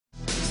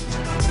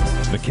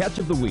The Catch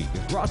of the Week is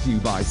brought to you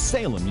by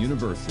Salem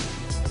University.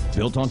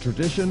 Built on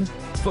tradition,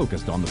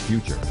 focused on the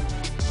future.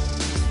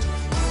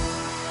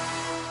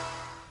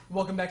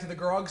 Welcome back to the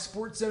Grog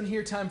Sports Zone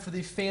here. Time for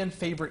the fan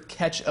favorite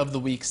Catch of the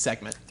Week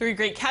segment. 3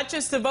 great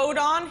catches to vote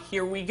on.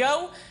 Here we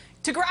go.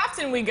 To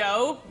Grafton we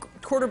go.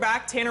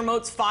 Quarterback Tanner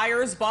Moats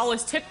fires. Ball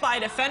is tipped by a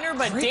defender,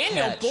 but Great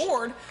Daniel catch.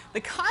 Board, the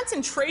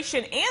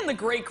concentration and the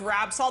great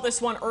grab. Saw this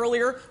one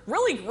earlier.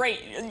 Really great.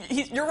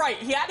 You're right.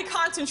 He had to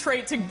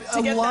concentrate to get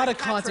A lot that of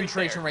catch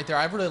concentration right there.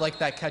 I really like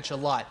that catch a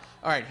lot.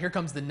 All right, here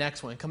comes the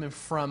next one. Coming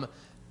from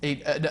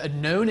a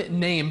known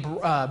name,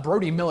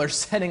 Brody Miller,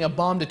 setting a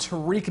bomb to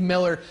Tariq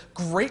Miller.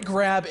 Great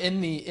grab in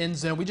the end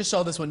zone. We just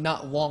saw this one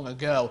not long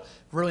ago.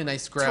 Really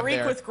nice grab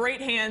there. Tariq with great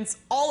hands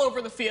all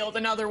over the field.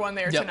 Another one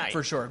there tonight.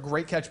 For sure.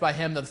 Great catch by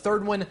him. The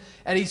third one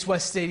at East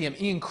West Stadium,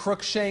 Ian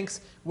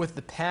Crookshanks with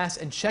the pass.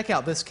 And check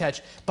out this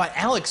catch by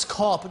Alex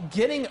Kaup,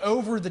 getting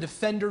over the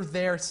defender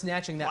there,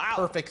 snatching that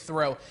perfect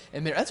throw.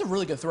 And that's a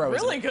really good throw.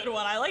 Really good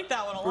one. I like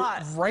that one a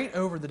lot. Right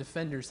over the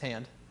defender's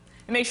hand.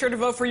 And make sure to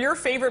vote for your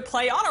favorite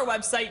play on our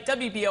website,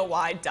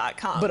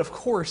 WBOY.com. But of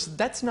course,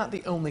 that's not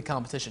the only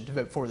competition to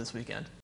vote for this weekend.